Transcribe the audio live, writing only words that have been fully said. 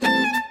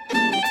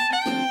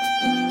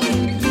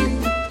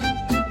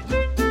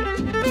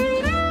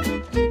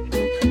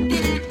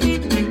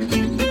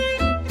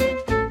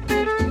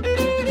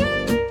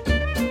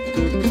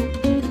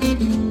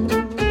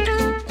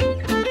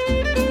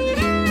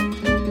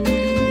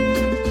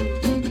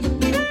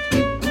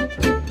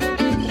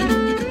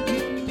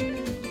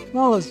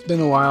Well, it's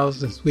been a while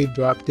since we've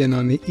dropped in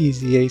on the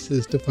Easy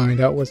Aces to find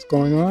out what's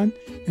going on.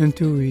 And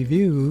to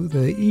review,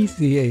 the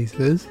Easy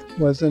Aces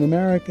was an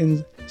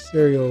American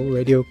serial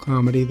radio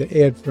comedy that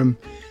aired from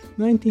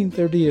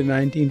 1930 to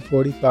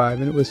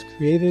 1945, and it was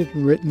created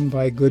and written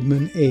by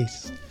Goodman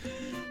Ace.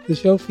 The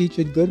show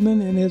featured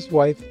Goodman and his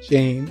wife,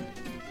 Jane.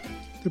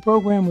 The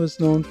program was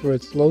known for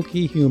its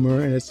low-key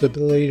humor and its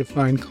ability to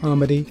find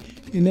comedy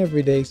in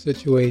everyday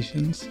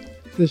situations.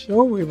 The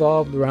show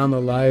revolved around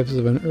the lives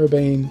of an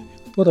urbane,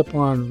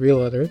 put-upon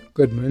realtor,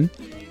 Goodman,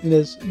 and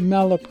his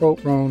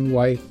malaprop-prone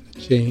wife,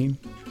 Jane.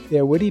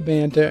 Their witty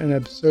banter and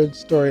absurd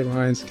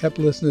storylines kept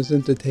listeners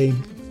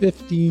entertained for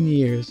 15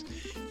 years,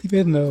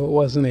 even though it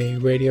wasn't a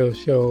radio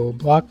show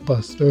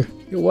blockbuster.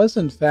 It was,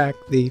 in fact,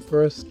 the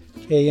first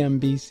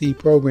KMBC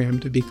program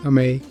to become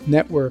a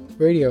network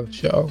radio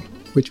show,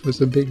 which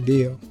was a big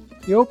deal.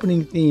 The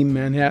opening theme,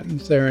 Manhattan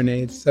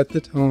Serenade, set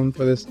the tone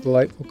for this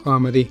delightful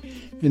comedy,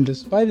 and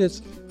despite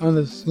its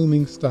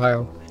unassuming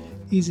style,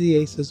 Easy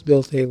Aces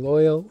built a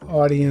loyal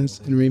audience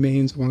and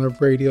remains one of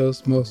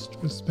radio's most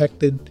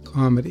respected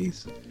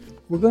comedies.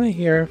 We're going to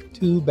hear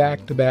two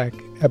back-to-back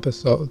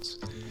episodes.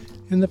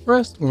 In the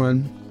first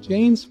one,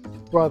 Jane's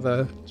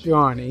brother,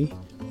 Johnny,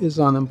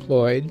 is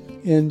unemployed,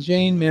 and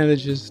Jane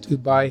manages to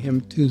buy him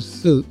 2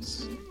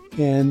 suits.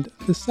 And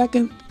the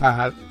second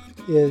part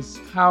is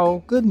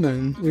how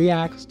Goodman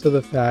reacts to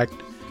the fact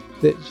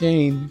that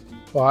Jane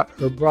bought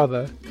her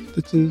brother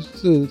the 2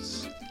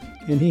 suits,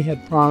 and he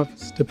had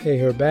promised to pay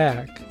her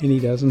back, and he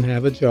doesn't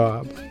have a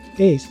job.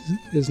 Ace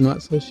is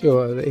not so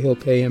sure that he'll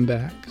pay him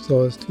back.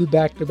 So it's 2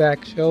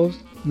 back-to-back shows,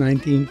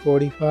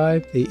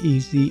 1945, The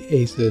Easy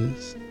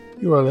Aces.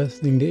 You are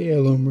listening to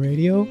Heirloom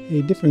Radio,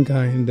 a different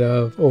kind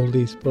of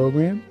oldies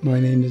program. My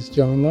name is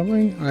John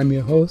Lovering. I'm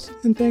your host,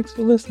 and thanks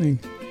for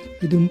listening.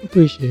 I do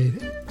appreciate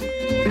it.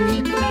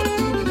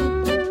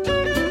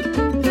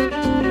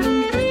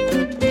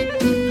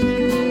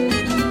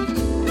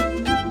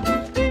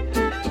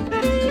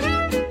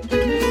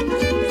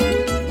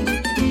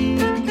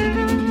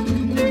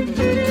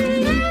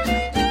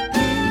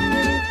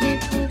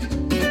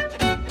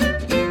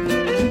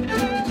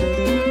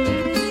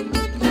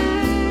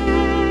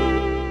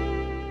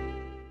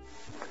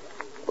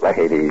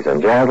 Ladies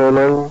and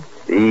gentlemen,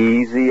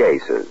 Easy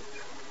Aces.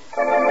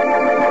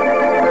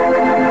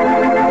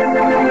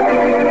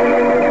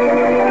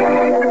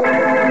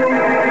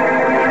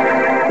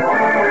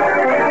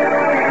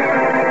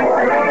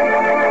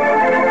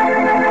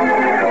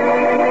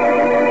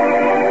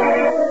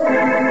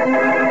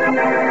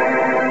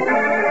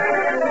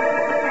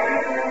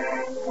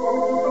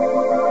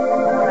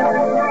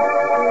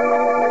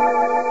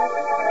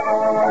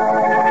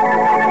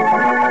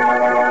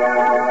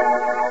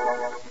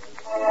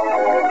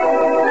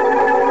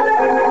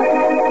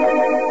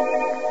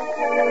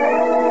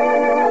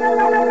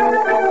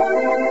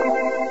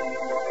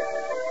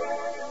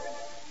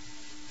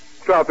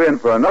 Drop in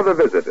for another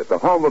visit at the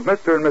home of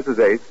Mr. and Mrs.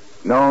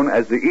 Ace, known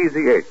as the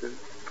Easy Aces.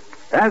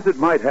 As it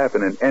might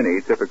happen in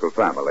any typical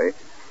family,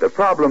 the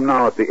problem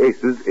now at the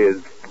Aces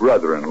is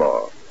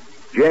brother-in-law,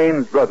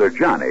 Jane's brother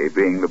Johnny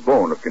being the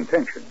bone of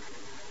contention.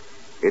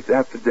 It's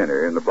after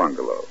dinner in the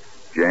bungalow.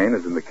 Jane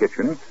is in the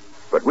kitchen,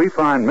 but we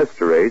find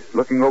Mr. Ace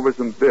looking over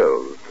some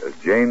bills as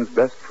Jane's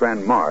best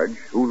friend Marge,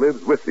 who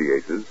lives with the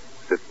Aces,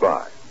 sits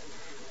by.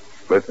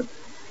 Listen.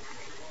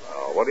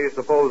 What do you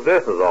suppose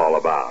this is all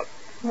about?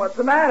 What's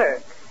the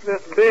matter?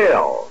 This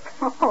bill.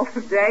 Oh,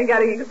 Jane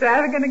got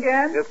extravagant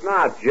again? It's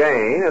not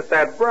Jane. It's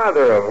that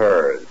brother of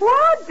hers.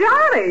 What?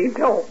 Johnny?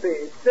 Don't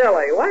be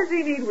silly. What does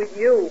he need with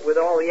you with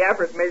all the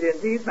average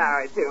millions he's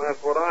married to?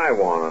 That's what I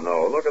want to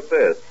know. Look at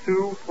this.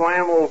 2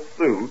 flannel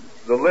suits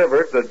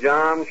delivered to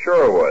John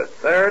Sherwood.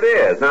 There it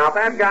is. Now, if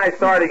that guy's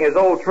starting his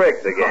old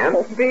tricks again...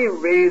 Oh, be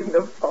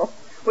reasonable.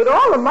 With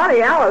all the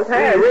money Alice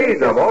has... Be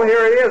reasonable.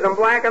 Here it is in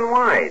black and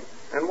white.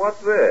 And what's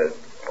this?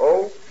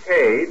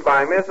 Okayed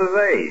by Mrs.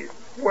 Ace.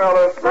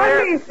 Well, if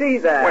Let me see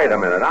that. Wait a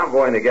minute. I'm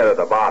going to get at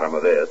the bottom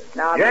of this.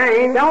 Now,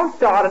 Jane! Don't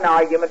start an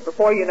argument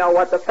before you know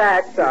what the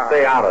facts are.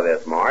 Stay out of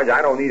this, Marge.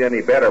 I don't need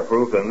any better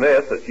proof than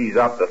this that she's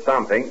up to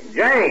something.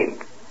 Jane!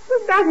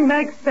 This doesn't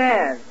make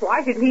sense.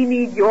 Why should he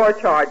need your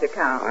charge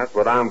account? That's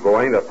what I'm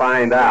going to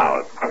find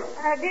out.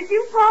 Did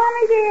you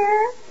call me,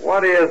 dear?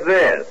 What is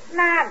this?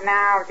 Not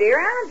now, dear.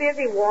 I'm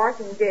busy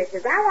washing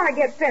dishes. I want to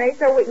get finished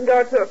so we can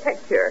go to a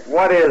picture.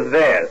 What is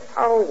this?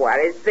 Oh, what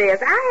is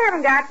this? I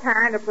haven't got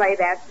time to play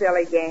that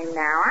silly game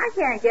now. I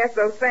can't guess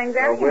those things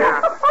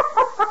anyhow.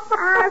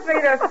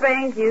 Honestly, the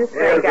things you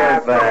think Isn't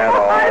that of.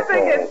 awful? I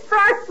think it's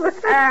priceless.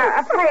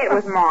 Play it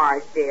with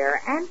Marge,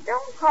 dear. And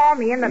don't call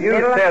me in the You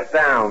middle sit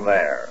down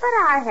there. But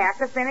I have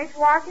to finish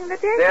washing the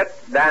dishes.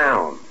 Sit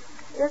down.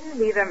 Isn't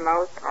he the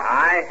most...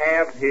 I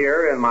have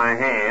here in my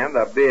hand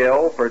a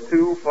bill for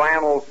 2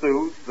 flannel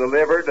suits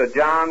delivered to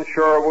John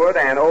Sherwood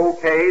and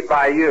okayed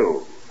by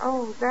you.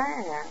 Oh,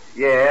 that.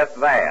 Yes,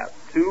 that.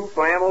 2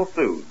 flannel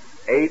suits,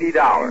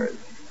 $80.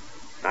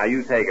 Now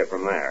you take it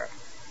from there.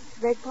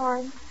 Beg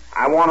pardon?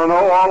 I want to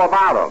know all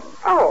about them.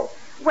 Oh,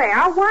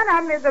 Well, one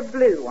of them is a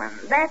blue one.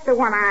 That's the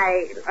one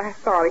I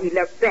thought he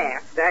looked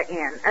best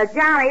in.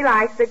 Johnny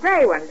likes the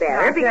gray one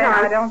better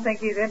because... I don't think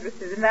he's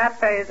interested in that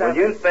phase Will of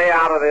you it. stay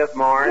out of this,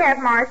 Marge? Yes,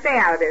 Marge, stay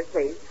out of this,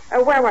 please.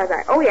 Where was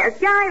I? Oh, yes,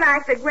 Johnny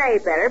likes the gray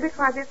better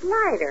because it's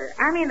lighter.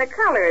 I mean, the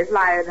color is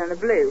lighter than the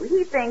blue.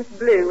 He thinks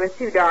blue is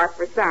too dark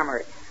for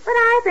summer. But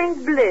I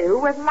think blue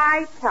with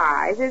light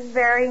ties is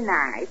very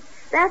nice.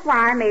 That's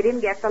why I made him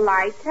get the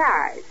light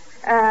ties.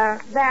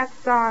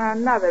 That's on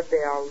another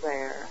bill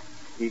there.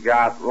 He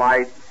got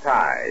light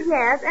ties.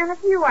 Yes, and a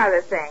few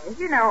other things.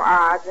 You know,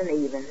 odds and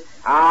evens.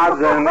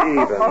 Odds and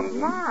evens.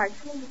 Marge,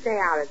 please stay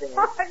out of this.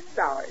 I'm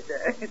sorry,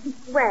 Jane.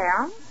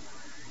 Well,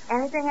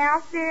 anything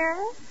else, dear?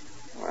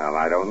 Well,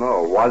 I don't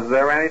know. Was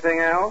there anything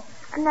else?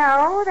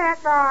 No,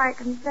 that's all I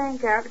can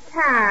think of.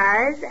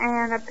 Ties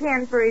and a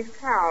pin for his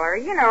collar.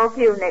 You know, a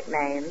few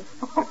nicknames.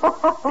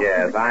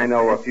 Yes, I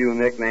know a few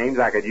nicknames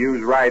I could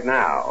use right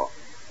now.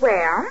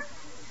 Well,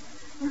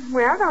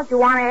 don't you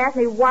want to ask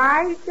me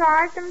why he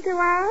charged them to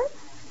us?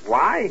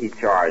 Why he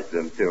charged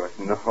them to us?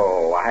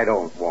 No, I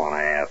don't want to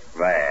ask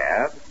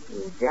that.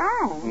 You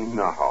don't?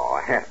 No,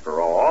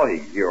 after all,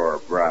 he's your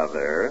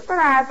brother. But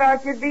I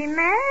thought you'd be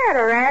mad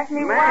or ask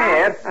me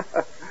Mad?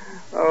 why.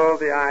 Oh,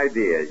 the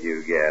ideas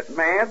you get.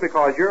 Mad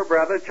because your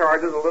brother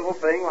charges a little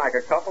thing like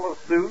a couple of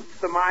suits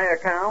to my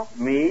account?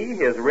 Me,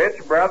 his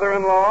rich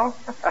brother-in-law?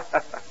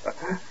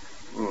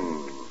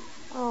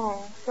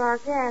 Oh,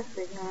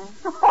 sarcastic,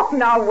 huh? Oh,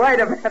 now, wait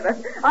a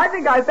minute. I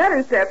think I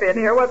better step in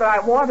here whether I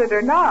want it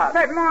or not.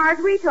 But, Marge,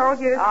 we told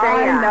you to stay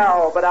I out.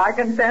 know, but I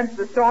can sense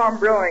the storm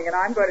brewing, and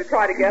I'm going to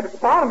try to get at the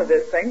bottom of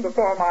this thing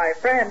before my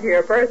friend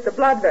here bursts a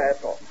blood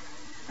vessel.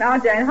 Now,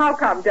 Jane, how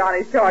come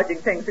Johnny's charging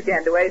things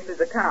again to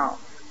Ace's account?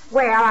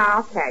 Well,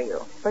 I'll tell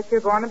you. But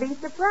you're going to be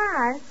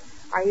surprised.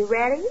 Are you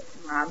ready?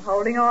 I'm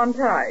holding on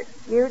tight.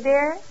 You,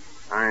 dear?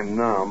 I'm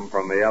numb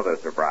from the other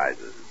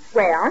surprises.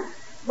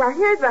 Well,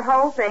 here's the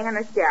whole thing in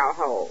a shell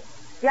hole.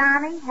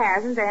 Johnny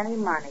hasn't any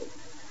money.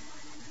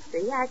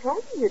 See, I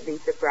told you you'd be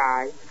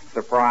surprised.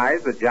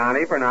 Surprised at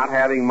Johnny for not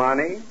having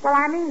money? Well,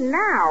 I mean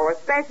now,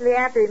 especially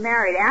after he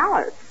married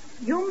Alice.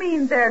 You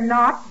mean they're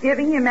not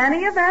giving him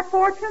any of that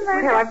fortune?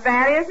 Well, if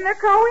that isn't a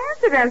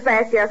coincidence,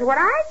 that's just what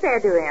I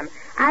said to him.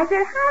 I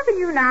said, how can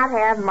you not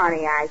have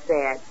money, I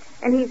said.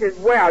 And he says,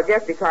 well,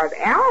 just because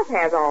Alice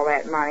has all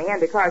that money and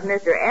because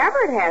Mr.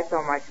 Everett has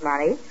so much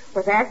money,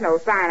 well, that's no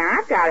sign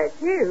I've got it,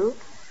 too.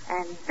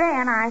 And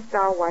then I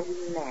saw what he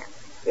meant.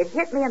 It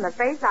hit me in the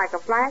face like a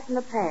flash in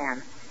the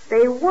pan.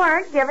 They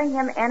weren't giving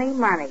him any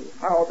money.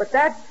 Oh, but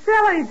that's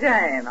silly,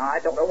 Jane. I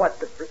don't know what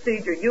the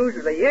procedure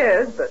usually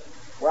is, but,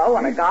 well,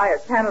 when a guy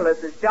as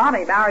penniless as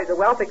Johnny marries a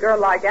wealthy girl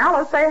like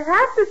Alice, they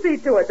have to see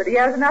to it that he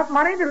has enough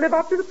money to live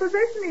up to the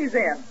position he's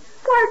in.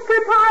 Why, it's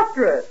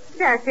preposterous.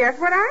 That's just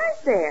what I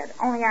said,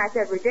 only I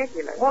said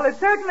ridiculous. Well, it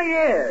certainly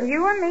is.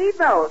 You and me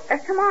both.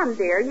 Come on,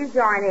 dear, you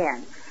join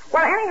in.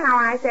 Well, anyhow,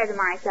 I said to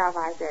myself,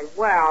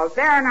 well,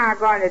 they're not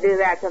going to do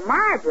that to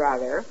my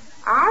brother.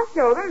 I'll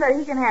show them that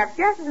he can have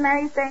just as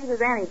many things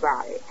as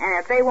anybody. And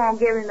if they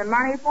won't give him the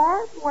money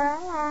for it, well,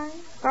 I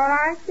thought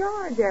I'd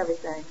charge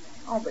everything.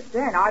 Oh, but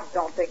Jane, I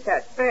don't think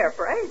that's fair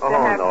for Ace to Oh,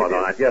 have no, to do...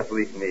 no, just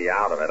leave me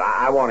out of it.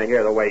 I want to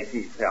hear the way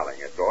she's telling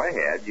it. Go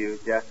ahead. You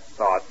just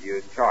thought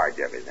you'd charge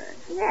everything.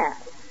 Yes.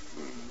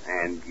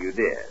 And you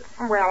did.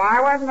 Well,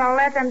 I wasn't going to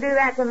let them do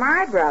that to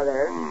my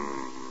brother.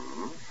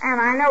 And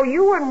I know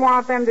you wouldn't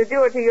want them to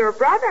do it to your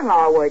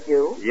brother-in-law, would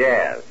you?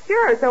 Yes.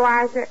 Sure, so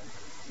I said,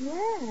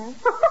 yes.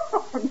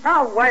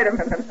 Now, wait a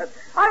minute.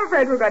 I'm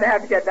afraid we're going to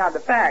have to get down to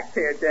facts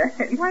here,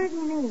 Jane. What did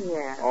you mean,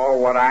 yes? Oh,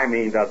 what I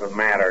mean doesn't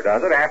matter,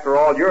 does it? After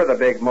all, you're the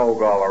big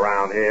mogul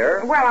around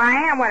here. Well, I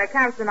am when it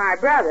comes to my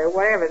brother,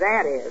 whatever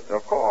that is.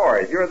 Of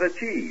course. You're the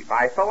chief.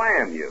 I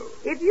salam you.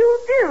 If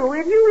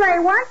you lay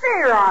one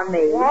finger on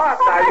me. What?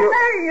 Now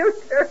You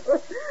two,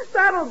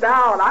 settle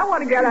down. I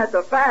want to get at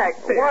the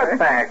facts here. What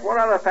facts? What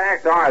other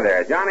facts are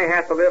there? Johnny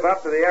has to live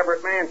up to the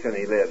Everett mansion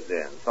he lives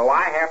in, so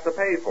I have to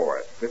pay for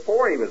it.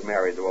 Before he was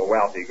married to a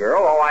wealthy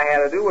girl, all I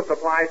had to do was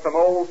supply some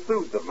old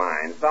suits of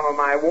mine, some of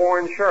my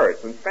worn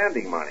shirts, and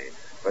spending money.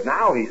 But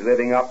now he's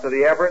living up to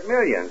the Everett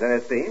millions, and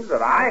it seems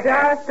that I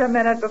have... Just a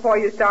minute before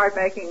you start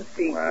making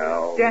speeches.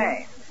 Well...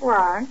 Jane.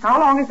 What? How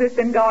long has this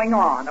been going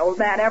on? Old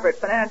man Everett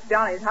financed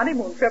Johnny's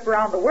honeymoon trip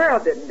around the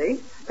world, didn't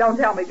he? Don't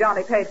tell me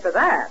Johnny paid for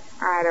that.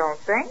 I don't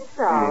think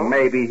so.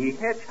 Maybe he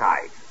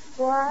hitchhiked.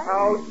 What?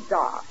 Oh,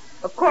 stop.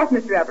 Of course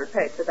Mr. Everett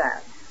paid for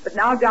that. But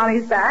now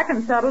Johnny's back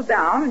and settled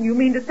down, and you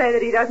mean to say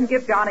that he doesn't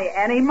give Johnny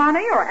any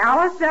money, or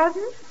Alice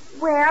doesn't?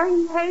 Well,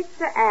 he hates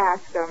to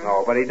ask them.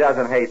 No, but he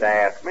doesn't hate to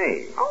ask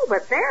me. Oh,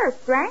 but they're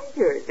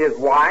strangers. His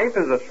wife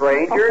is a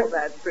stranger? Oh,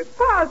 that's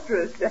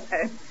preposterous,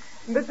 Jane.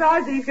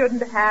 Besides, he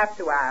shouldn't have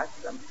to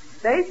ask them.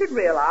 They should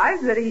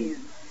realize that he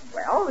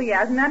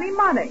hasn't any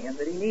money, and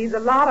that he needs a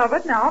lot of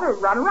it now to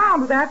run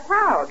around with that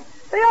crowd.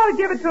 They ought to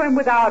give it to him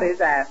without his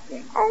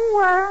asking. Oh,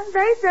 well,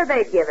 they said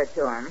they'd give it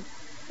to him.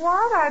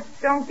 What? I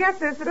don't get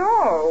this at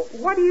all.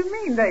 What do you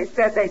mean they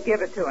said they'd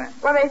give it to him?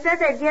 Well, they said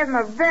they'd give him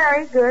a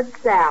very good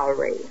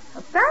salary.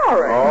 A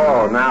salary?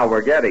 Oh, now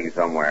we're getting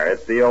somewhere.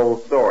 It's the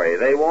old story.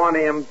 They want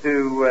him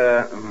to,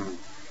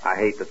 I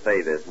hate to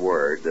say this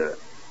word,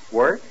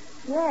 work?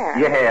 Yeah.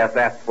 Yes,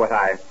 that's what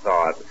I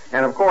thought.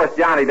 And, of course,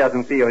 Johnny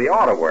doesn't feel he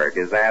ought to work.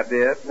 Is that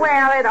it?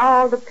 Well, it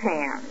all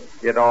depends.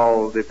 It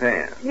all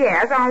depends.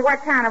 Yes, on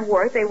what kind of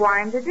work they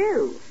want him to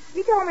do.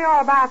 He told me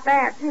all about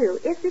that, too.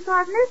 It's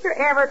because Mr.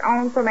 Everett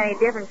owns so many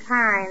different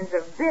kinds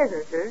of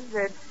businesses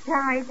that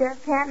Johnny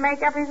just can't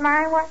make up his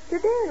mind what to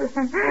do.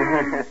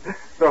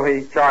 So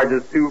he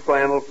charges 2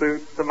 flannel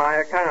suits to my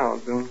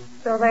account.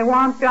 So they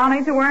want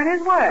Johnny to earn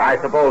his way?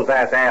 I suppose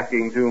that's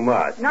asking too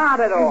much. Not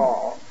at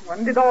all.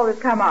 When did all this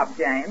come up,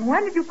 Jane?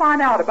 When did you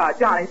find out about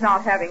Johnny's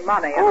not having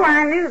money? Oh,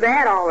 I knew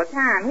that all the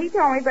time. He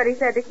told me, but he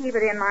said to keep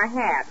it in my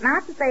hat,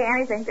 not to say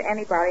anything to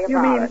anybody about it.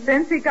 You mean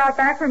since he got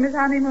back from his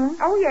honeymoon?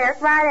 Oh,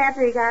 yes, right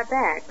after he got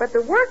back. But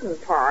the working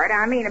part,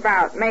 I mean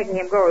about making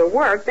him go to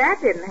work, that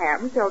didn't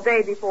happen till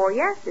day before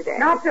yesterday.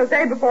 Not till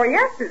day before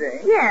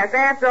yesterday? Yes,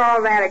 after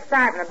all that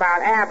excitement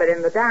about Abbott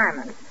and the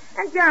diamonds.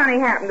 And Johnny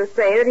happened to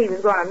say that he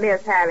was going to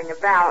miss having a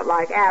valet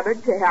like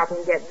Abbott to help him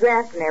get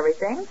dressed and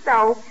everything.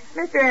 So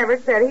Mr.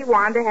 Everett said he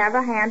wanted to have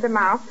a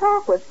hand-to-mouth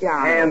talk with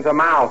Johnny.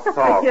 Hand-to-mouth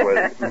talk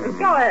with...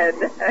 Go ahead.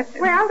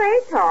 Well, they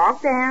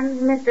talked,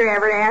 and Mr.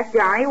 Everett asked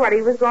Johnny what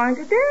he was going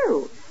to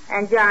do.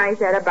 And Johnny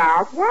said,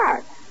 about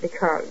what?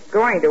 Because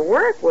going to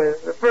work was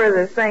the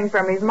furthest thing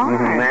from his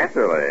mind.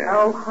 Naturally.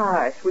 Oh,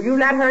 hush. Will you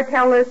let her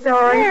tell this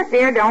story? Yes,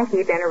 dear, don't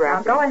keep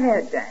interrupting. Now, go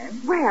ahead,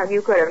 Jane. Well,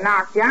 you could have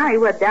knocked Johnny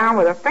down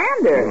with a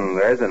fender.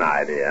 There's an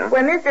idea.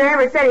 When Mr.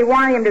 Everett said he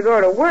wanted him to go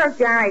to work,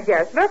 Johnny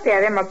just looked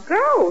at him a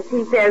ghost.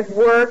 He says,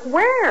 work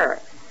where?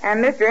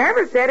 And Mr.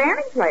 Everett said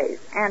any place.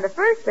 And the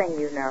first thing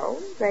you know,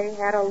 they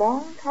had a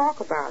long talk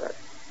about it.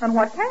 And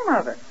what came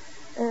of it?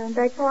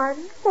 Beg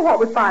pardon? Well, what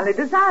was finally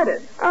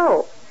decided?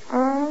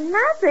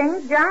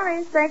 Nothing.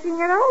 Johnny's thinking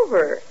it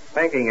over.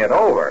 Thinking it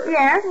over?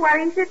 Yes, what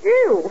he should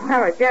do.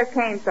 Well, it just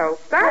came so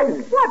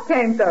sudden. What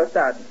came so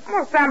sudden?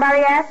 Well, somebody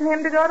asking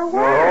him to go to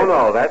work.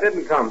 No, that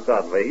didn't come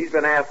suddenly. He's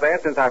been asked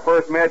that since I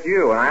first met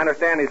you, and I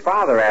understand his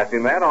father asked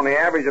him that on the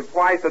average of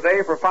twice a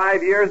day for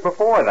 5 years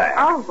before that.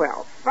 Oh,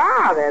 well,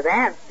 Father,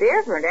 that's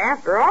different.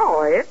 After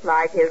all, it's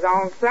like his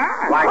own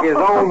son. Like his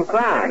own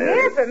son,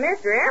 Yes, but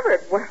Mr.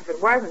 Everett, well, if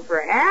it wasn't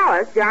for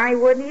Alice, Johnny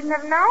wouldn't even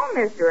have known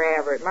Mr.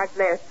 Everett, much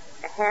less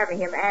having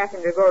him ask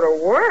him to go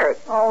to work.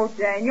 Oh,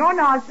 Jane, you're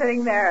not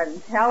sitting there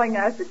and telling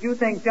us that you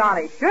think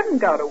Johnny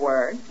shouldn't go to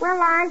work. Well,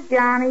 like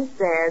Johnny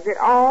says, it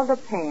all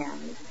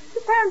depends.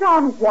 Depends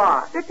on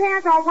what?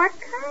 Depends on what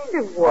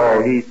kind of work.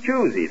 Oh, he's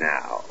choosy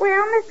now.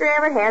 Well, Mr.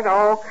 Everett has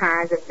all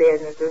kinds of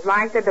businesses,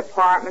 like the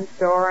department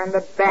store and the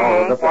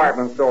bank. Oh, the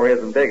department store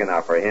isn't big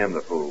enough for him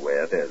to fool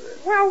with, is it?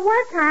 Well,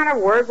 what kind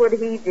of work would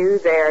he do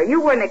there? You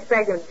wouldn't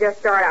expect him to just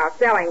start out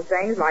selling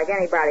things like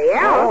anybody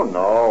else. Oh,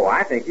 no.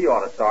 I think he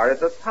ought to start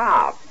at the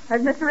top.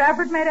 Has Mr.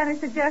 Everett made any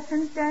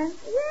suggestions, Jane?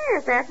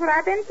 Yes, that's what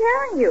I've been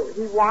telling you.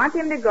 He wants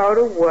him to go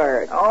to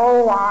work.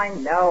 Oh, I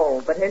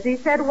know. But has he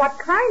said what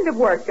kind of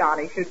work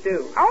Johnny should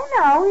do? Oh,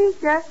 no, he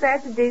just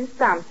said to do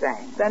something.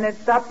 Then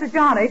it's up to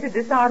Johnny to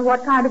decide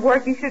what kind of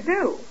work he should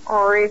do.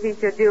 Or if he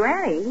should do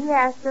any, he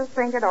has to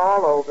think it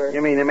all over.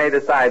 You mean he may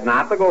decide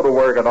not to go to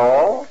work at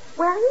all?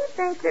 Well, he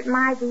thinks it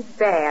might be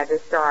bad to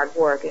start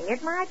working.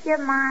 It might give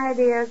him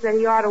ideas that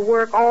he ought to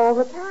work all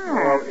the time.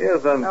 Well,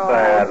 isn't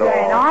that Jane,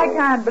 I awful?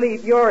 can't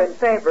believe you're in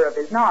favor of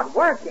his not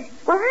working.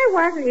 Well, I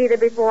wasn't either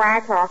before I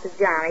talked to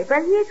Johnny,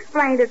 but he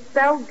explained it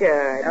so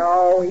good.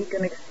 Oh, he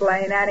can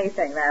explain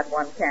anything, that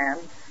one can.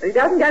 But he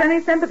doesn't get any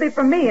sympathy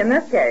from me in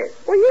this case.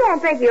 Well, you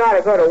don't think he ought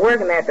to go to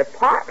work in that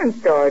department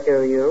store,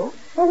 do you?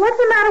 Well, what's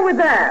the matter with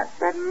that?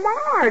 But,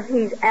 Marge,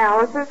 he's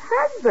Alice's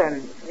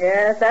husband.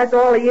 Yes, that's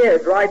all he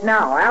is right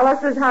now,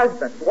 Alice's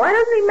husband. Why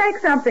doesn't he make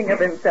something of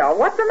himself?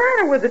 What's the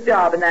matter with the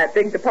job in that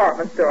big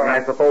department store? And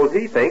I suppose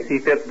he thinks he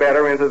fits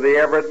better into the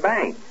Everett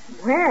Bank.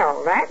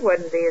 Well, that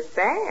wouldn't be as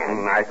bad.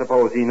 And I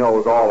suppose he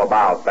knows all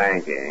about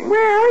banking.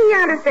 Well, he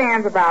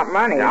understands about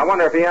money. Now, I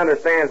wonder if he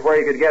understands where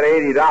he could get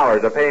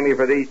 $80 to pay me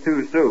for these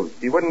 2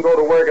 suits. He wouldn't go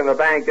to work in the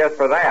bank just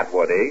for that,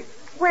 would he?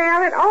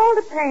 Well, it all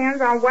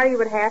depends on what he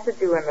would have to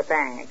do in the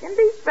bank. And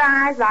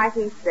besides, like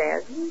he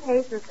says, he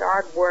hates to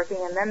start working,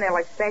 and then they'll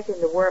expect him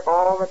to work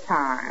all the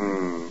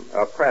time.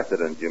 A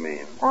president, you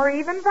mean? Or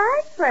even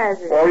vice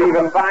president. Or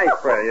even vice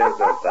president,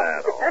 isn't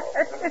that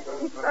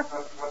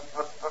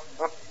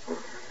all?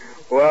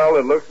 Well,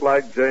 it looks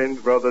like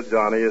Jane's brother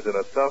Johnny is in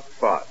a tough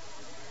spot.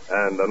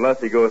 And unless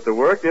he goes to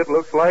work, it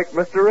looks like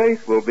Mr.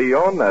 Ace will be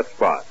on that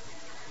spot.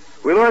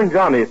 We learn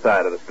Johnny's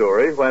side of the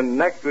story when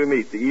next we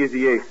meet the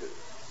Easy Aces.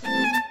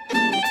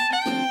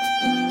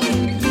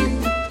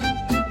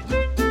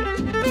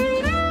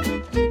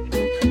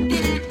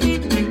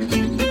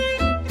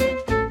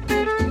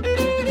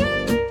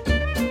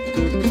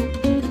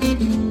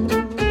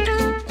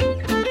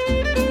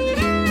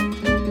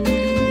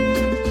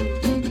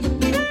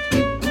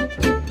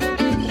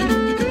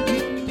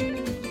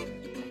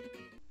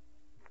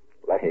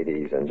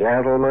 Ladies and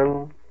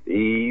gentlemen,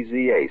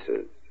 Easy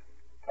Aces.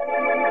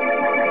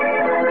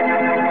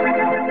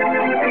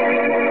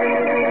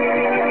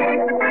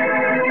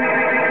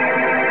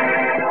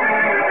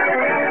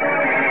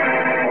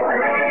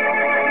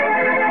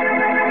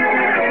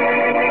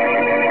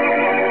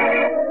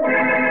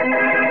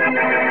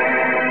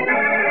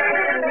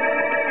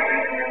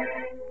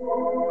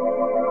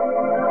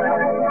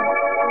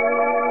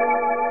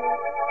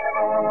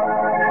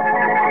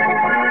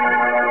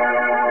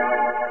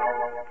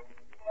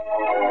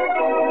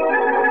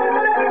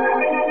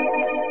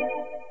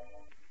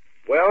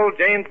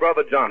 Jane's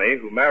brother Johnny,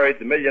 who married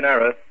the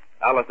millionairess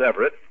Alice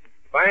Everett,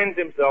 finds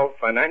himself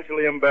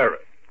financially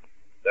embarrassed.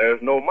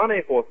 There's no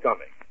money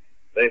forthcoming.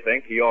 They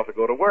think he ought to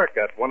go to work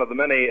at one of the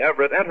many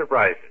Everett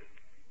enterprises.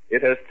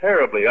 It has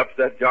terribly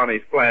upset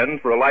Johnny's plans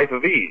for a life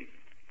of ease.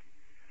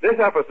 This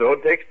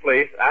episode takes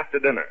place after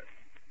dinner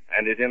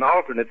and is in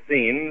alternate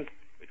scenes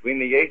between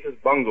the Aces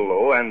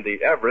bungalow and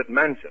the Everett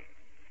mansion.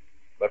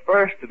 But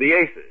first to the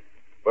Aces,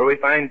 where we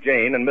find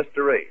Jane and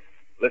Mr. Ace.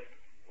 Listen.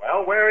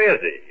 Well, where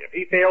is he? If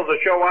he fails to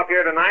show up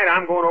here tonight,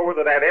 I'm going over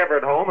to that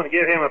Everett home and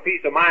give him a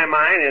piece of my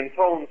mind in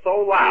tones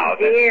so loud.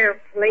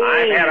 Dear, please.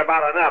 I've had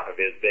about enough of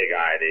his big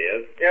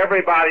ideas.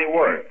 Everybody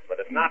works, but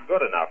it's not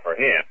good enough for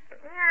him.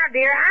 Oh,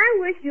 dear, I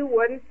wish you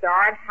wouldn't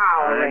start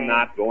hollering. I'm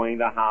not going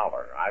to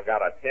holler. I've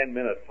got a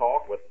 10-minute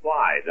talk with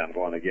Slides I'm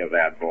going to give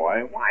that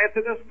boy. Why, it's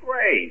a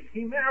disgrace.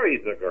 He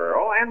marries a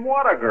girl, and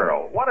what a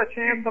girl. What a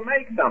chance to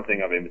make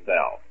something of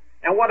himself.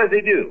 And what does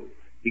he do?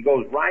 He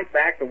goes right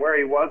back to where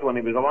he was when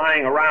he was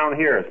lying around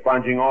here,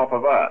 sponging off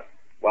of us.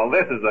 Well,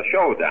 this is a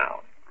showdown.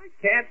 I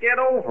can't get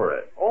over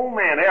it. Old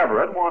man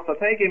Everett wants to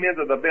take him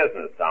into the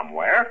business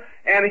somewhere,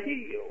 and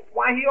he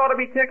ought to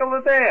be tickled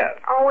to death.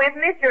 Oh, if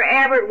Mr.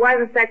 Everett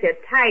wasn't such a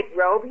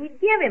tightrope,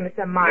 he'd give him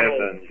some money.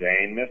 Listen,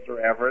 Jane, Mr.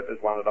 Everett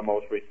is one of the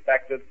most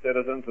respected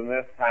citizens in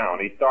this town.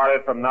 He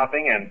started from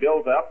nothing and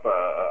built up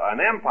an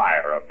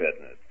empire of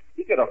business.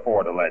 He could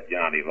afford to let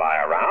Johnny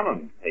lie around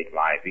and take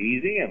life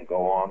easy and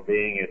go on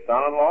being his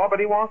son-in-law, but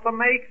he wants to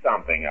make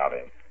something of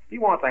him. He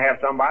wants to have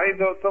somebody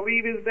to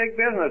leave his big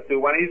business to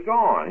when he's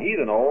gone. He's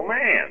an old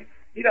man.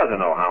 He doesn't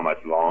know how much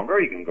longer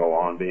he can go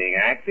on being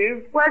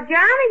active. Well,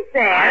 Johnny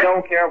says... I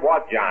don't care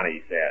what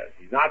Johnny says.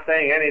 He's not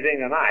saying anything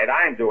tonight.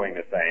 I'm doing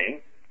the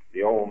saying.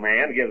 The old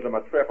man gives him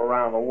a trip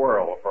around the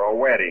world for a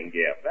wedding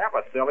gift. That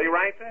was silly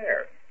right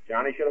there.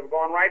 Johnny should have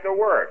gone right to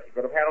work. He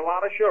could have had a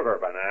lot of sugar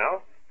by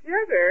now.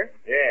 Sugar?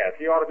 Yes,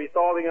 he ought to be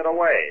salting it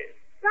away.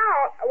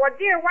 Salt? Well,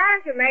 dear, why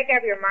don't you make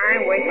up your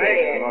mind when you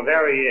is? Well,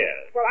 there he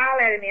is. Well,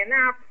 I'll let him in.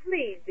 Now,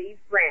 please be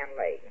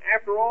friendly.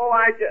 After all,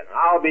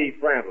 I'll be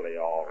friendly,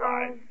 all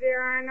right. Oh,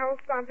 dear, I know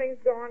something's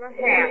going to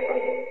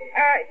happen.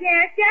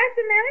 Yes, just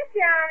a minute,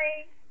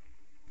 Johnny.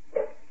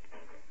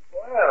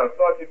 Well,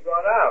 thought you'd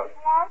gone out.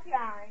 Hello,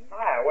 Johnny.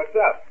 Hi, what's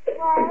up?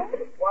 Hello?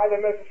 Why the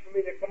message for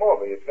me to come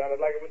over? You sounded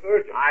like it was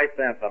urgent. I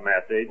sent the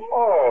message.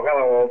 Oh,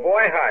 hello, old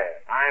boy.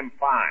 Hiya. I'm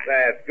fine.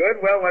 That's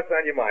good. Well, what's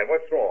on your mind?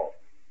 What's wrong?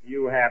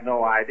 You have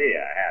no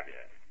idea, have you?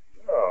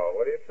 Oh,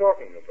 what are you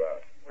talking about?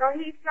 Well,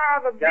 he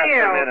saw the Just a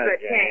bill minute, that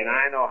Jane. came.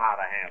 I know how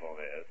to handle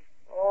this.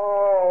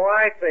 Oh,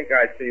 I think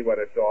I see what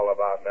it's all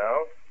about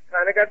now.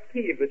 Kind of got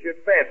peeved that you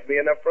advanced me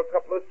enough for a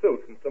couple of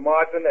suits and some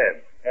odds and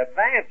ends.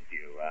 Advanced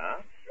you, huh?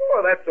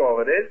 Sure, that's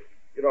all it is.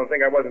 You don't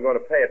think I wasn't going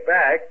to pay it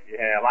back?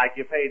 Yeah, like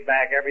you paid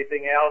back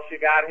everything else you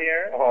got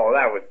here? Oh,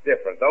 that was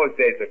different. Those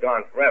days are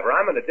gone forever.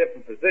 I'm in a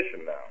different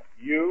position now.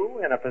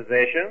 You in a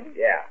position?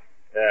 Yeah.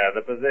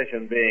 The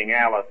position being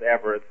Alice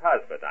Everett's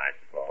husband, I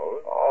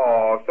suppose.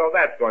 Oh, so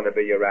that's going to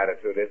be your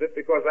attitude, is it?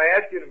 Because I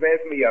asked you to advance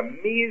me a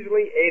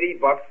measly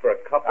 $80 for a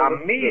couple of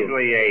A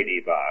measly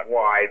 $80.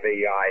 Why,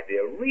 the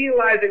idea.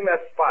 Realizing the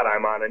spot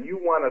I'm on, and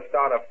you want to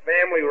start a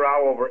family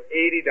row over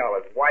 $80.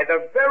 Why,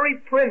 the very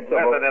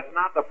principle... Listen, it's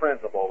not the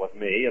principle with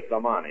me, it's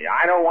the money.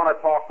 I don't want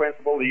to talk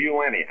principle to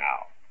you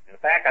anyhow. In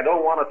fact, I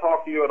don't want to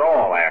talk to you at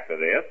all after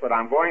this, but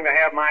I'm going to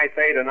have my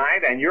say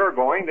tonight, and you're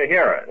going to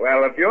hear it.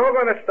 Well, if you're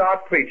going to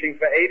start preaching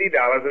for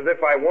 $80 as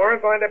if I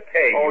weren't going to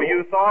pay you... Oh,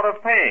 you thought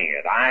of paying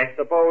it. I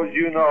suppose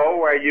you know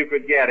where you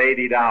could get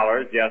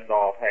 $80 just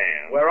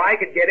offhand. Where I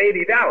could get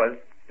 $80?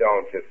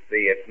 Don't you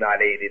see it's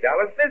not $80?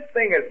 This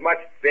thing is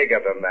much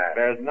bigger than that.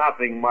 There's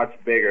nothing much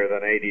bigger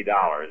than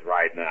 $80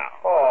 right now.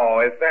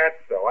 Oh, is that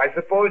so? I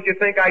suppose you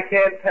think I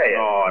can't pay it.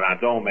 Oh, now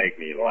don't make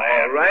me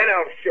laugh. All right,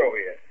 I'll show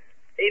you.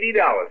 $80,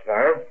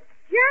 huh?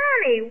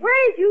 Johnny,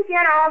 where'd you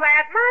get all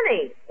that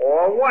money?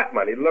 Or what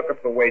money? Look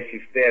at the way she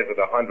stares at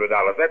 $100.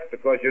 That's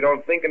because you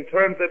don't think in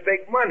terms of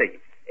big money.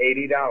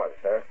 $80,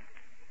 huh?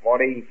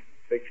 40,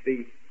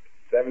 60,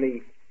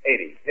 70,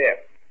 80. Here,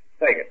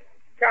 take it.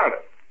 Count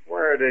it.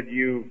 Where did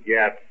you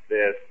get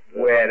this?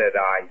 Where did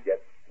I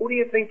get? Who do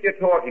you think you're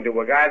talking to?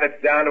 A guy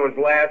that's down to his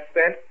last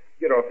cent?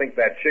 You don't think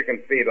that chicken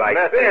feed like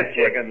this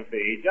chicken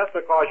feed. Just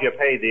because you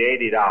paid the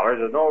 $80,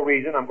 there's no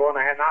reason I'm going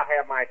to not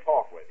have my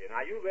talk with you.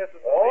 Now, you listen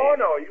to me. Oh,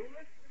 no, you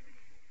listen.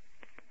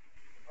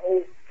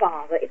 Oh,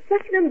 Father, it's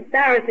such an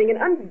embarrassing and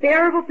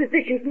unbearable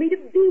position for me to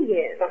be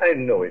in. I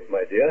know it,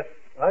 my dear.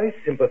 I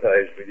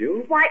sympathize with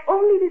you. Why,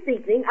 only this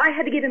evening I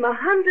had to give him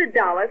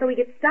 $100 so he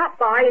could stop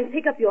by and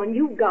pick up your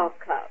new golf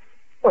club.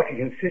 But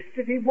he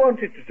insisted he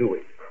wanted to do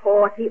it. Of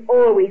course, he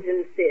always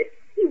insists.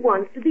 He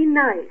wants to be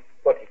nice.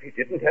 But if he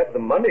didn't have the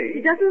money...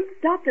 He doesn't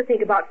stop to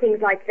think about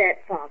things like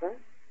that, Father.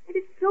 And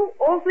it's so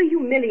awfully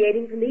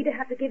humiliating for me to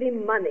have to give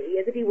him money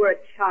as if he were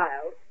a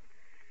child.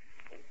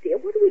 Dear,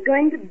 what are we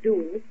going to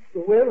do?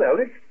 Well,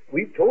 Alice,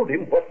 we've told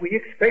him what we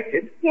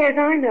expected. Yes,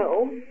 I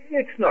know.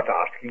 It's not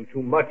asking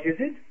too much, is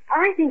it?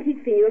 I think he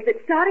feels that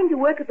starting to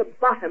work at the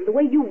bottom the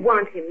way you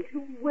want him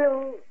to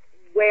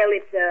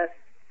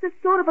it's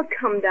a sort of a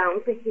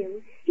come-down for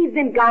him. He's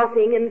been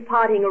golfing and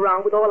partying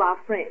around with all our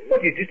friends.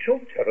 But is it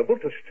so terrible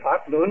to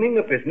start learning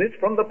a business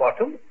from the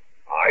bottom?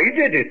 I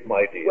did it,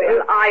 my dear.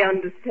 Well, I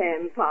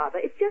understand, Father.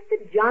 It's just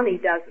that Johnny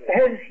doesn't.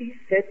 Has he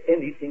said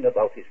anything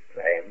about his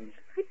plans?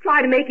 I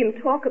try to make him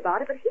talk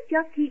about it, but he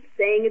just keeps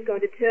saying it's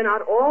going to turn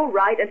out all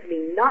right and for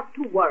me not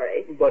to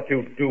worry. But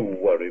you do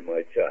worry,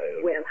 my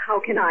child. Well, how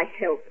can I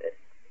help it?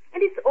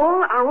 And it's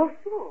all our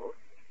fault.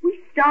 We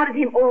started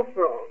him off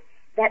wrong.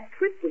 That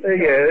trip we took.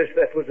 Yes,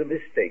 that was a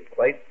mistake,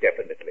 quite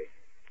definitely.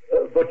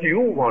 But you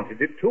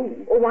wanted it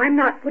too. Oh, I'm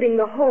not putting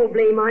the whole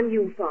blame on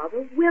you,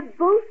 Father. We're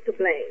both to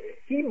blame.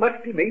 He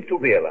must be made to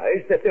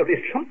realize that there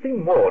is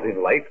something more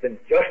in life than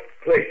just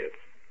pleasures.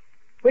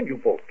 When you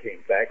both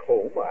came back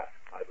home,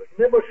 I was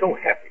never so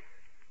happy.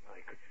 I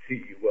could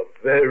see you were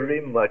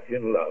very much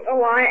in love.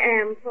 Oh, I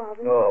am,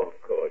 Father. Oh,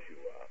 of course you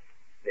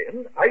are.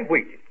 Then I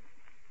waited.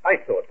 I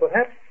thought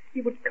perhaps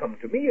he would come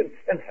to me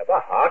and have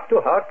a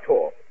heart-to-heart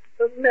talk.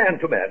 Man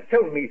to man,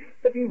 tell me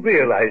that he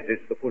realizes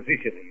the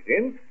position he's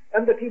in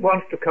and that he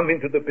wants to come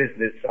into the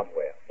business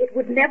somewhere. It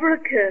would never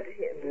occur to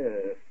him.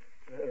 Yes,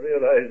 I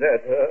realized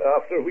that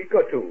after a week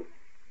or two.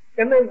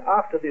 And then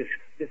after this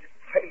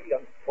highly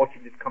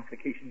unfortunate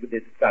complication with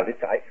his valet,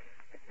 I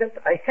felt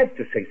I had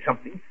to say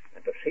something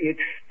and to say it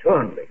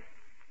sternly.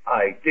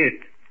 I did.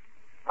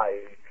 I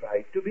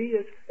tried to be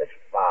as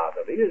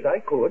fatherly as I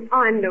could.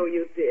 I know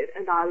you did,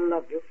 and I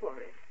love you for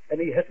it. And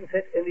he hasn't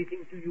said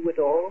anything to you at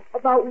all?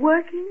 About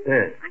working?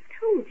 Yes. I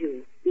told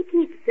you. He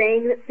keeps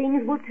saying that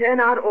things will turn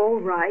out all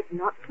right,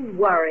 not to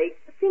worry.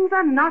 But things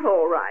are not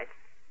all right.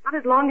 Not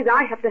as long as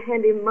I have to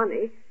hand him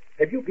money.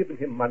 Have you given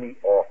him money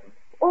often?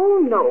 Oh,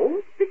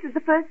 no. This is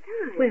the first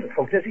time. Well,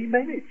 how does he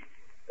manage?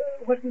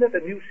 Wasn't that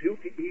a new suit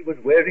he was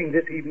wearing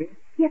this evening?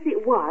 Yes,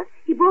 it was.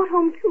 He brought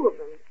home 2 of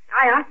them.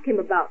 I asked him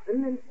about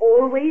them, and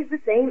always the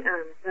same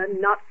answer,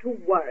 not to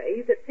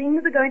worry, that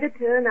things are going to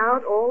turn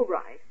out all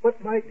right.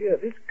 But, my dear,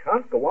 this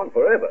can't go on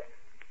forever.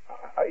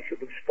 I should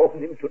have spoken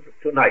to him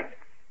tonight,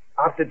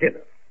 after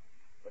dinner.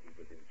 But he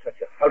was in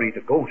such a hurry to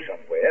go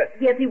somewhere.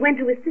 Yes, he went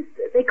to his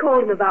sister. They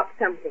called him about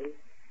something.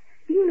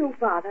 Do you know,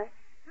 Father,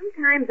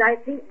 sometimes I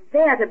think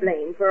they're to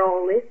blame for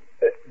all this.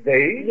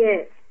 They?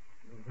 Yes.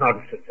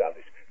 Nonsense, Alice.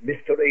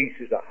 Mr.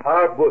 Ace is a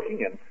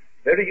hard-working and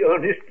very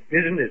earnest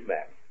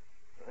businessman.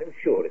 I'm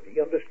sure if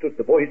he understood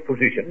the boy's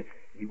position,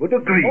 he would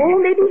agree. Oh,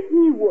 maybe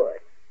he would.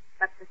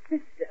 But the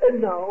sister...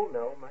 No,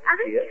 my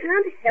dear. I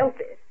can't help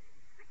it.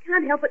 I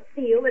can't help but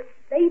feel that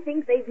they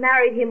think they've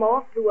married him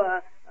off to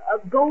a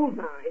gold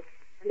mine,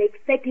 and they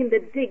expect him to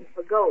dig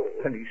for gold.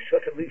 And he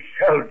certainly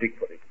shall dig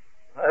for it.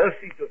 I'll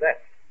see to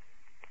that.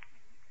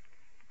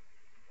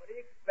 What do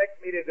you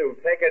expect me to do?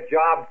 Take a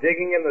job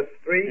digging in the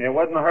street? It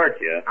wouldn't hurt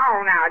you.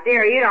 Oh, now,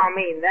 dear, you don't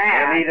mean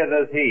that. And neither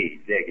does he,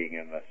 digging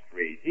in the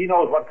streets. He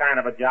knows what kind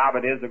of a job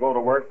it is to go to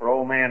work for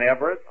old man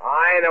Everett.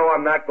 I know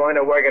I'm not going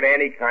to work at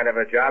any kind of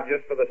a job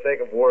just for the sake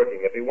of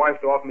working. If he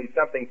wants to offer me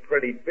something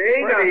pretty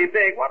big... Pretty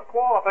big? What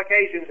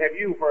qualifications have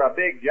you for a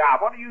big job?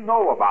 What do you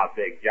know about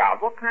big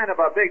jobs? What kind of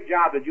a big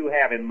job did you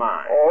have in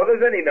mind? Oh,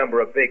 there's any number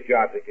of big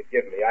jobs he could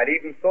give me. I'd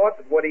even thought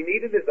that what he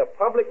needed is a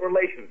public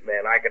relations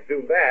man. I could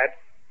do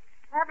that.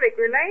 Public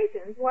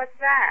relations? What's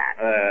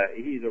that?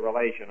 He's a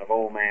relation of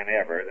old man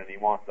Everett, and he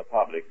wants the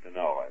public to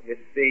know it. You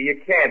see,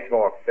 you can't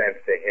talk sense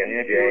to him,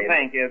 If Jane. you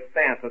think it's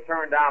sense to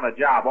turn down a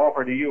job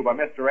offered to you by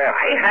Mr. Everett...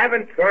 I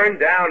haven't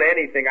turned down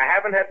anything. I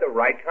haven't had the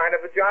right kind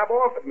of a job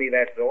offered me,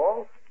 that's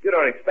all. You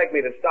don't expect me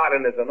to start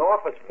in as an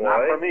office boy.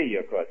 Not for me,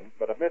 you couldn't.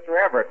 But if Mr.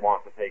 Everett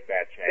wants to take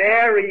that chance...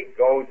 There he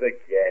goes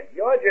again.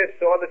 You just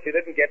saw that you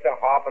didn't get to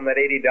half on that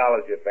 $80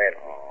 you bet.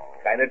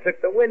 Oh. Kind of took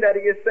the wind out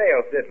of your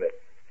sails, didn't it?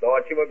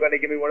 Thought you were going to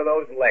give me one of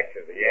those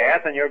lectures.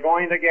 Yes, and you're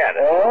going to get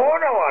it. Oh,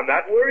 no, I'm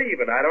not worried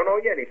even. I don't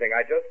owe you anything.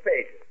 I just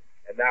paid you.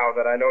 And now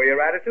that I know your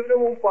attitude, it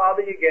won't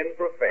bother you again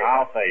for a favor.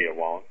 I'll say it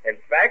won't. In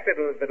fact,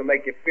 if it'll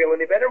make you feel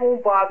any better, it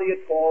won't bother you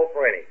at all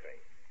for anything.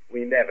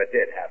 We never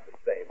did have the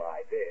same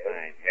idea.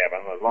 Thank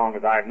heaven. As long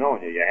as I've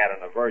known you, you had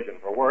an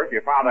aversion for work.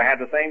 Your father had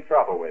the same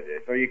trouble with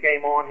you. So you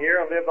came on here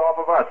and lived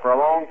off of us for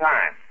a long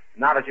time.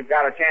 Now that you've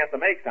got a chance to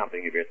make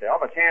something of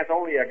yourself, a chance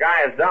only a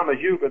guy as dumb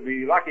as you could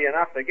be lucky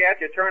enough to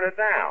get, you turn it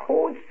down.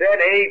 Who said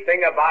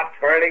anything about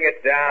turning it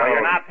down? Well,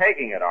 you're not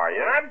taking it, are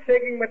you? I'm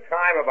taking my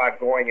time about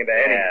going into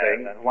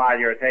anything. And while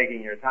you're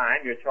taking your time,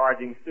 you're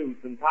charging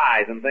suits and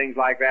ties and things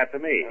like that to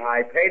me.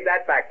 I paid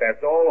that back.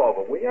 That's all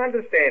over. We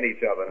understand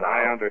each other now.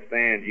 I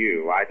understand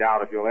you. I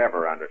doubt if you'll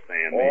ever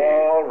understand me.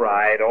 All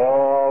right,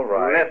 all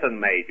right. Listen,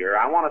 Major,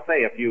 I want to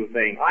say a few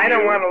things to I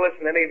don't you. want to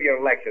listen to any of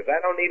your lectures. I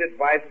don't need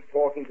advice or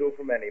talking to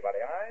from anybody.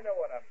 I know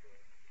what I'm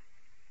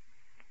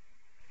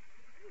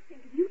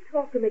doing. You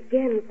talk to him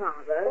again,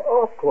 Father.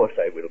 Oh, of course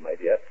I will, my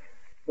dear.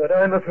 But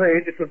I'm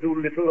afraid it will do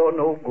little or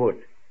no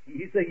good.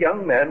 He's a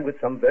young man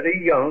with some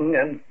very young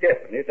and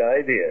definite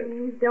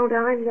ideas. Don't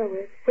I know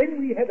it? When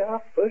we had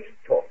our first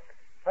talk,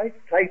 I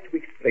tried to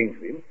explain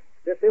to him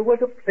that there was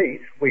a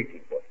place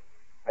waiting for him.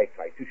 I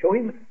tried to show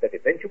him that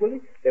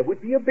eventually there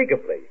would be a bigger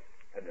place,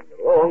 and in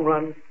the long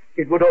run,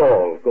 it would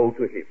all go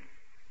to him.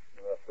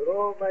 After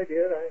all, my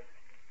dear,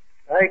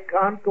 I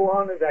can't go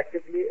on as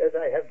actively as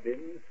I have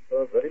been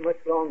for very much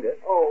longer.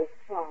 Oh,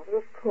 Father,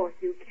 of course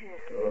you can.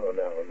 Oh,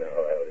 no,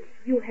 Alice.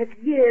 You have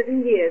years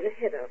and years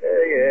ahead of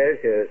you.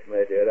 Yes,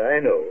 my dear, I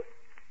know.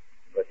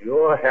 But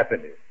your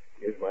happiness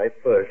is my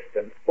first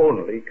and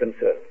only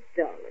concern.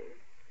 Darling.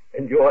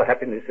 And your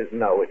happiness is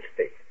now at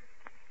stake.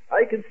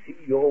 I can see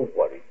you're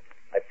worried.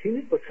 I've seen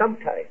it for some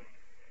time.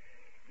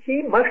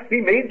 He must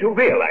be made to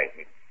realize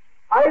it.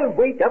 I'll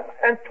wait up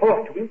and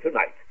talk to him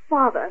tonight.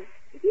 Father,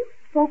 if you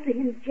spoke to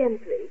him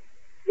gently,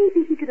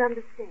 maybe he could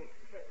understand.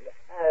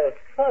 I'll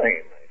try,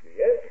 my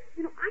dear.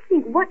 You know, I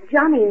think what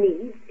Johnny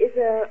needs is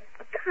a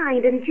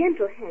kind and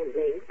gentle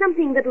handling,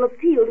 something that'll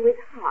appeal to his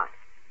heart.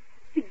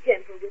 Be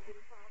gentle with him,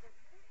 Father.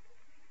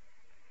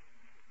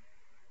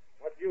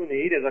 What you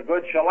need is a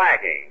good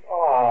shellacking.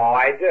 Oh,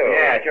 I do.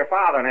 Yes, your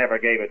father never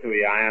gave it to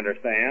you, I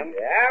understand.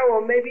 Yeah,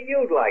 well, maybe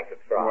you'd like to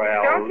try.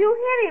 Well, Don't you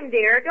hit him,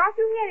 dear. Don't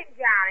you hit him,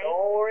 Johnny.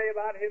 Don't worry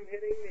about him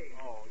hitting me.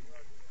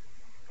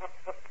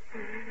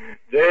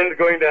 Jane's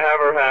going to have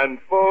her hands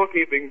full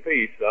keeping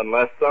peace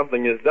unless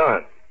something is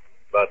done.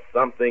 But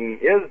something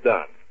is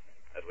done,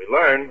 as we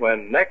learn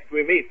when next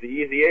we meet the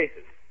Easy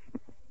Aces.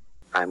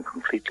 I'm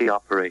completely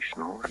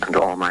operational, and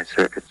all my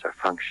circuits are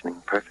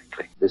functioning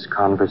perfectly. This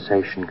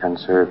conversation can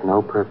serve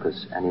no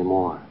purpose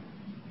anymore.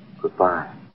 Goodbye.